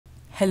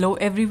Hello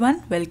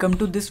everyone, welcome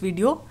to this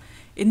video.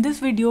 In this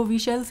video, we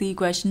shall see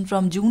question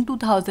from June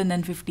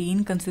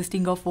 2015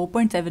 consisting of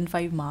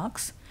 4.75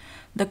 marks.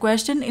 The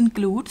question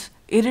includes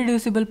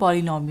irreducible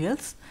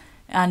polynomials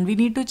and we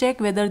need to check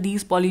whether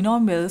these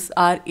polynomials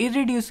are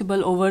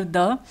irreducible over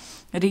the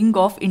ring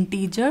of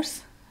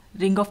integers,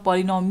 ring of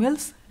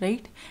polynomials,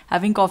 right?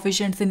 Having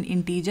coefficients in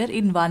integer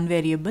in one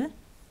variable.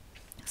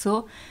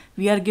 So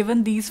we are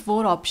given these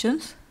four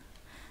options.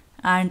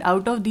 And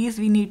out of these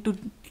we need to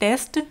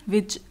test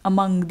which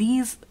among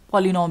these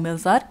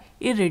polynomials are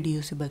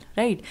irreducible,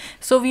 right?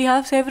 So we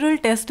have several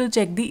tests to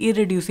check the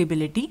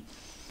irreducibility.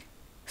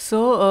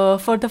 So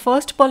for the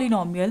first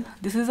polynomial,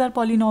 this is our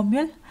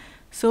polynomial,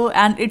 so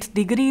and its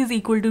degree is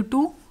equal to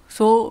 2.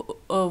 So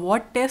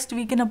what test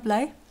we can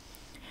apply?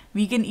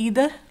 We can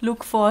either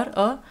look for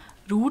a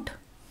root,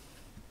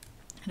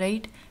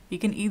 right? We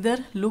can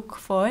either look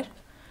for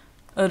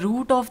a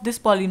root of this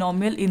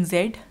polynomial in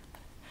Z,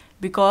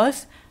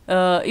 because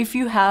if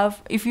you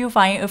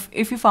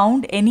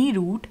found any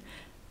root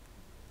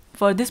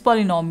for this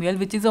polynomial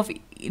which is of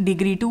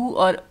degree 2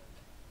 or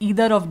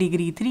either of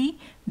degree 3,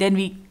 then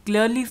we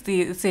clearly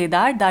say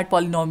that that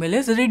polynomial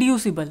is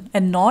reducible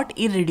and not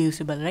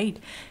irreducible, right?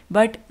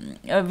 But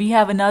we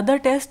have another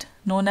test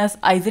known as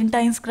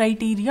Eisenstein's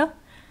criteria.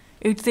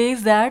 It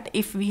says that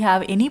if we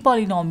have any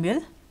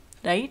polynomial,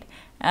 right,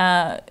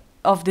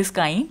 of this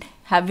kind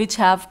which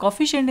have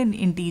coefficient in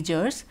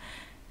integers,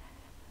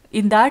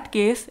 in that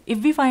case,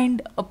 if we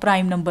find a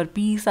prime number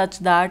p such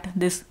that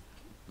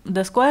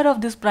the square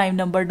of this prime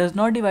number does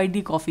not divide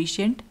the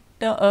coefficient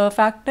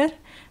factor,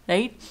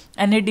 right,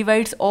 and it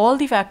divides all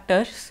the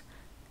factors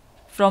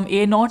from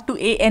a0 to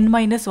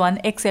an-1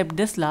 except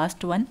this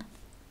last one,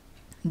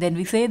 then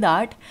we say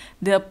that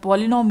the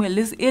polynomial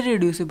is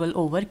irreducible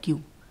over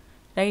Q,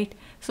 right?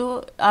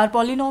 So our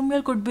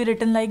polynomial could be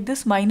written like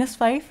this: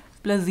 -5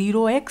 plus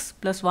 0x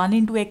plus 1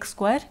 into x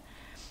square.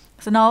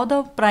 So now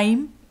the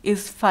prime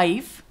is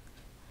 5.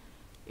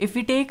 If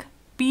we take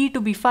p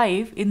to be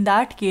 5, in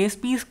that case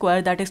p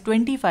square, that is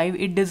 25,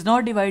 it does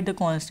not divide the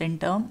constant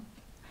term,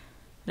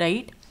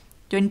 right?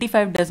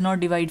 25 does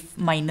not divide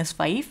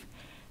 -5.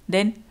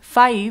 Then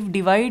 5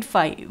 divide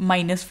 5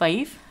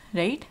 -5,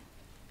 right?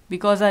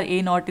 Because our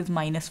a0 is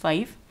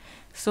 -5.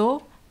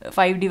 So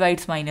 5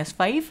 divides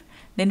 -5.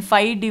 Then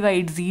 5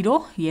 divides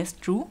 0. Yes,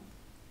 true.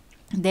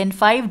 Then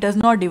 5 does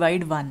not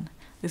divide 1.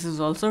 This is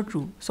also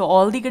true. So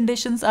all the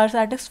conditions are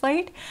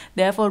satisfied.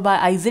 Therefore, by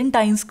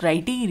Eisenstein's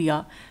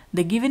criteria,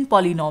 the given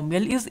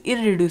polynomial is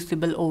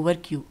irreducible over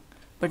Q.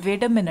 But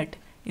wait a minute.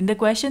 In the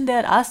question they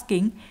are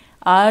asking,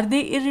 are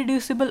they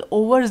irreducible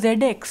over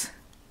Zx?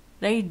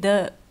 Right?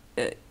 The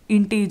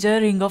integer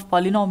ring of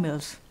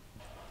polynomials.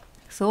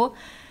 So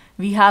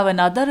we have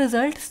another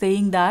result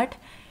saying that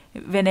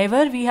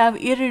whenever we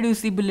have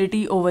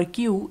irreducibility over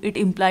Q, it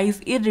implies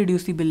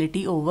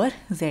irreducibility over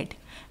Z.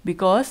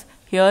 Because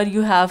here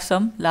you have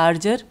some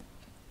larger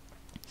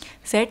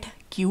set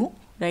Q,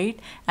 right?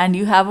 And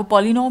you have a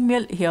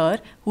polynomial here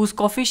whose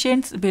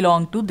coefficients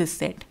belong to this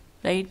set,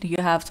 right?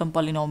 You have some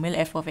polynomial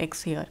f of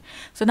x here.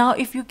 So now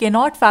if you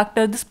cannot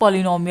factor this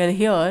polynomial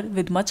here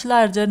with much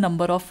larger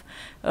number of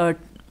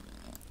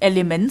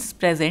elements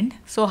present,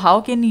 so how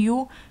can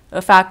you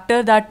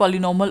factor that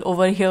polynomial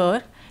over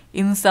here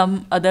in some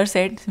other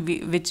set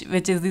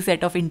which is the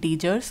set of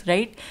integers,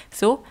 right?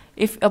 So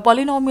if a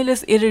polynomial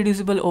is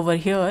irreducible over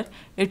here,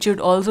 it should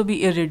also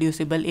be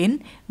irreducible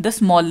in the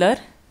smaller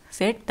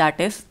set,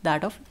 that is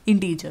that of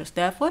integers.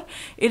 Therefore,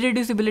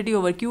 irreducibility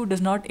over Q does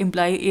not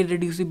imply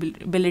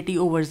irreducibility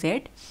over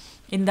Z.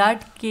 In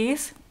that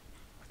case,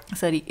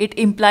 it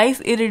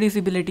implies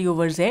irreducibility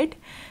over Z.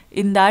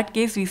 In that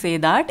case, we say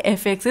that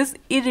fx is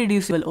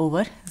irreducible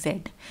over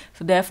Z.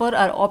 So therefore,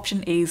 our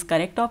option A is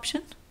correct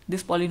option.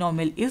 This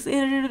polynomial is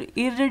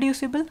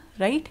irreducible,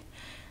 right?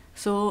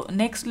 So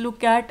next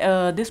look at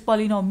this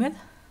polynomial.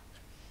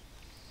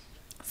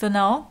 So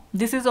now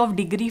this is of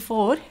degree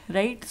 4,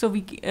 right? So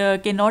we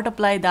cannot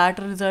apply that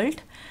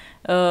result,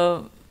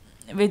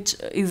 which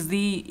is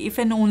the if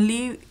and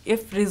only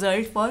if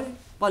result for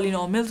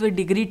polynomials with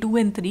degree 2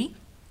 and 3.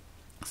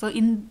 So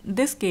in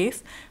this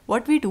case,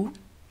 what we do,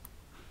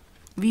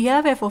 we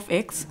have f of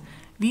x,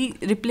 we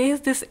replace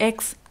this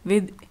x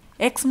with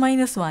x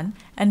minus 1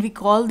 and we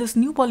call this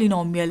new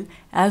polynomial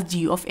as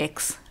g of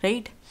x,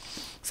 right?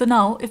 So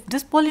now if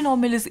this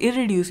polynomial is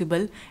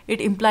irreducible,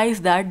 it implies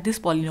that this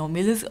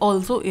polynomial is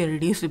also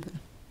irreducible.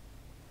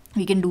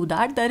 We can do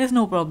that, there is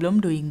no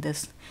problem doing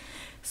this.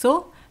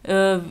 So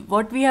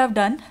what we have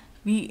done,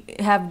 we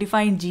have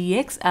defined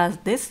gx as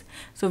this.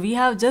 So we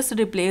have just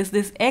replaced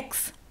this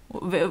x,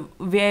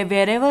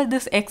 wherever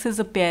this x is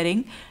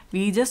appearing,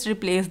 we just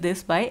replace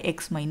this by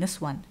x minus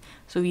 1.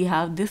 So we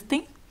have this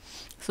thing.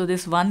 So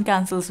this 1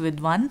 cancels with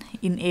 1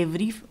 in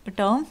every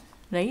term,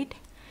 right?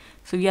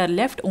 So we are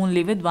left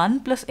only with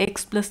 1 plus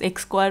x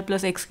square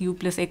plus x cube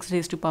plus x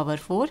raised to power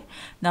 4.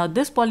 Now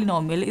this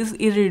polynomial is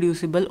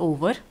irreducible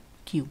over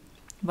Q.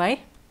 Why?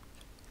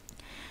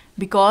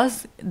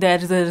 Because there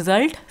is a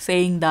result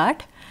saying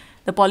that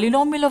the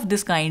polynomial of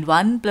this kind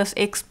 1 plus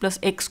x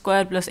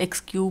square plus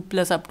x cube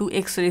plus up to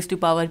x raised to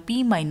power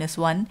p minus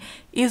 1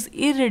 is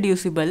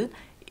irreducible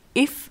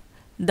if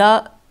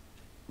the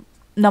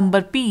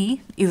number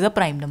p is a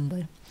prime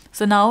number.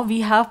 So now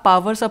we have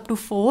powers up to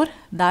 4.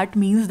 That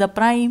means the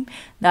prime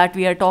that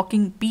we are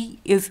talking p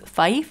is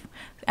 5,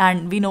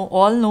 and we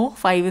all know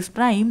 5 is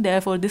prime.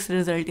 Therefore this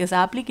result is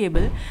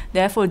applicable.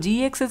 Therefore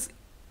gx is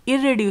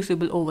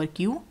irreducible over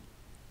q.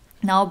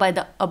 Now by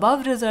the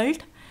above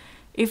result,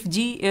 if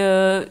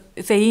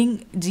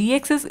saying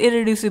gx is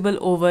irreducible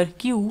over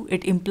q,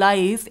 it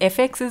implies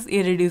fx is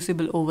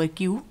irreducible over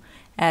q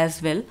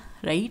as well,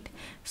 right?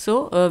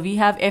 So we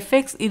have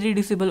fx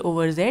irreducible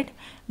over z.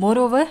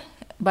 Moreover,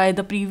 by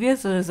the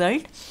previous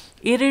result,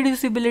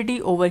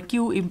 irreducibility over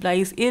q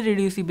implies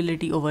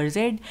irreducibility over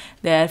z.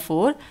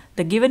 Therefore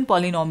the given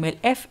polynomial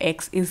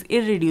fx is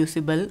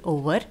irreducible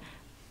over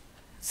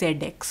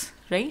zx,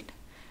 right?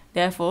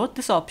 Therefore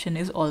this option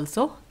is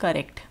also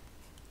correct,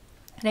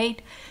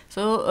 right?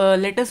 So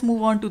let us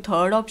move on to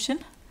third option.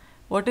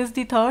 What is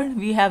the third?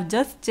 We have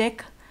just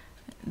checked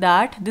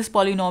that this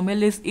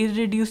polynomial is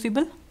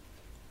irreducible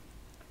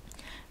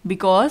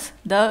because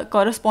the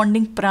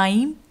corresponding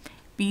prime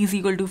p is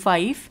equal to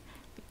 5.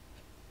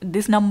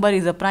 This number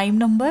is a prime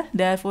number.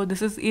 Therefore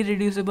this is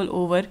irreducible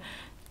over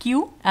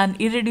q, and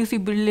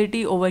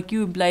irreducibility over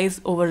q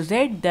implies over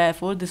z.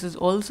 Therefore this is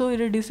also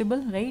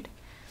irreducible, right?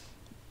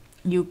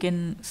 You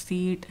can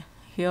see it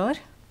here.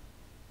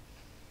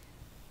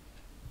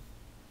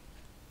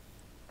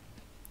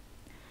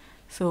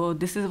 So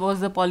this was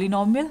the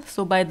polynomial.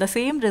 So by the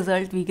same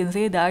result we can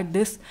say that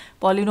this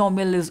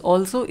polynomial is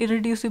also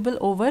irreducible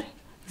over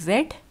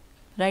z,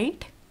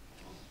 right?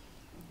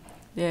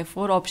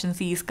 Therefore option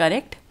C is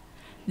correct.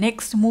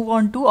 Next, move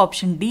on to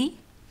option D.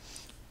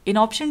 In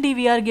option D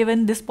we are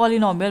given this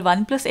polynomial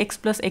 1 plus x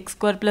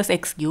square plus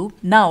x cube.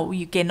 Now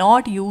you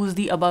cannot use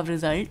the above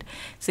result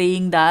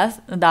saying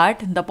that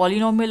the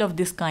polynomial of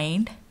this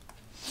kind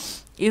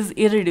is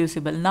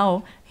irreducible.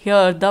 Now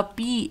here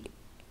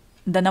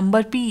the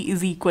number p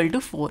is equal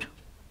to 4,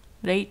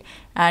 right?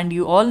 And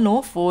you all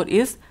know 4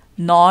 is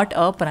not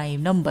a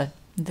prime number.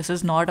 This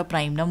is not a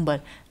prime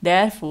number.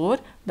 Therefore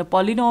the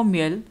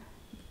polynomial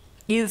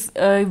is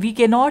we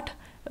cannot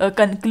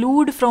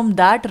conclude from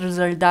that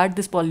result that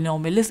this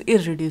polynomial is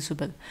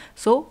irreducible.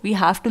 So we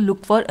have to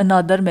look for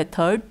another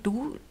method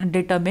to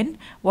determine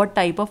what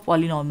type of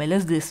polynomial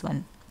is this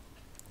one,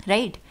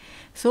 right?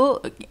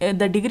 So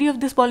the degree of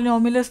this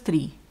polynomial is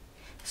 3.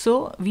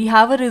 So we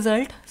have a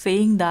result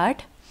saying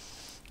that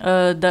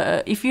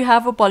if you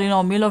have a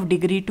polynomial of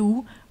degree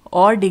 2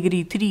 or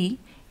degree 3,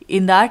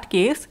 in that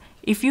case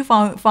if you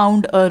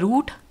found a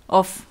root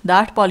of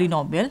that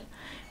polynomial,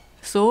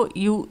 so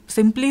you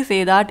simply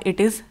say that it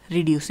is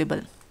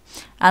reducible.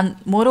 And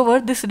moreover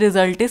this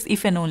result is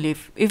if and only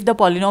if the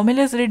polynomial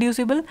is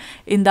reducible,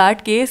 in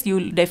that case you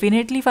will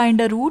definitely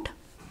find a root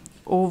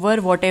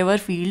over whatever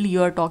field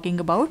you are talking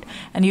about,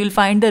 and you will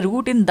find the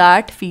root in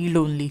that field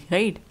only,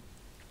 right?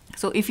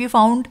 So if you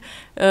found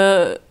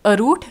a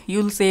root,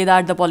 you will say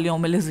that the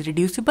polynomial is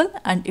reducible,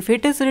 and if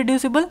it is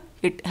reducible,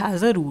 it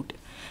has a root.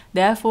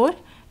 Therefore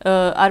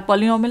our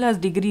polynomial has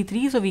degree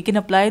 3, so we can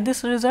apply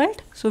this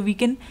result. So we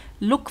can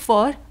look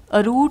for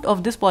a root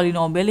of this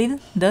polynomial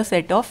in the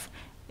set of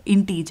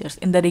integers,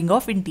 in the ring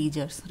of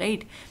integers,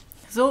 right?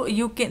 So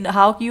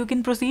how you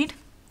can proceed?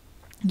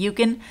 You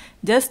can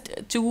just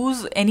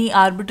choose any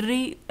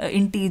arbitrary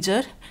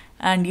integer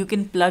and you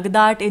can plug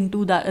that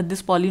into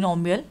this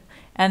polynomial,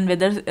 and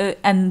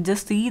and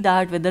just see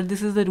that whether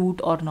this is the root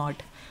or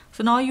not.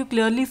 So now you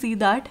clearly see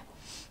that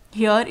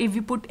here if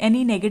you put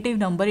any negative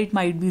number, it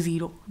might be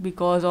 0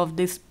 because of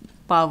this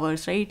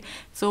powers, right?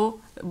 So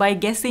by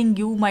guessing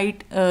you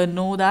might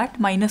know that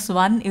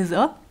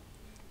 -1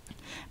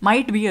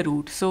 might be a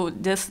root. So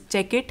just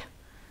check it.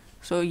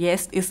 So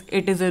yes,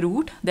 it is a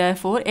root.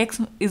 Therefore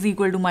x is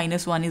equal to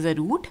 -1 is a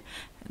root.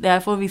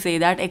 Therefore we say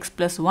that x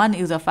plus 1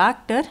 is a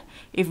factor.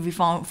 If we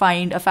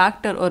find a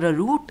factor or a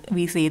root,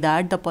 we say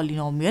that the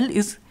polynomial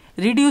is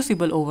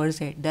reducible over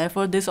z.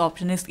 Therefore this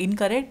option is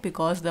incorrect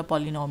because the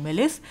polynomial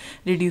is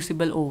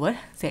reducible over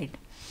z.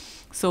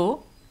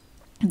 So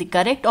the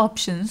correct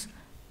options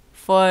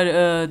for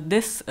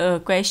this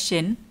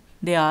question,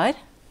 they are,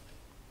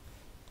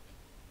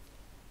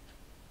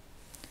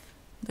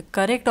 the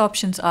correct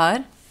options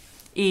are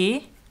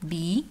A,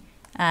 B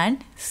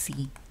and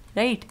C,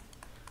 right?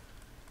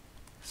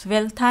 So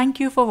well, thank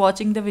you for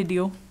watching the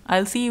video.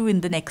 I'll see you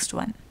in the next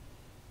one.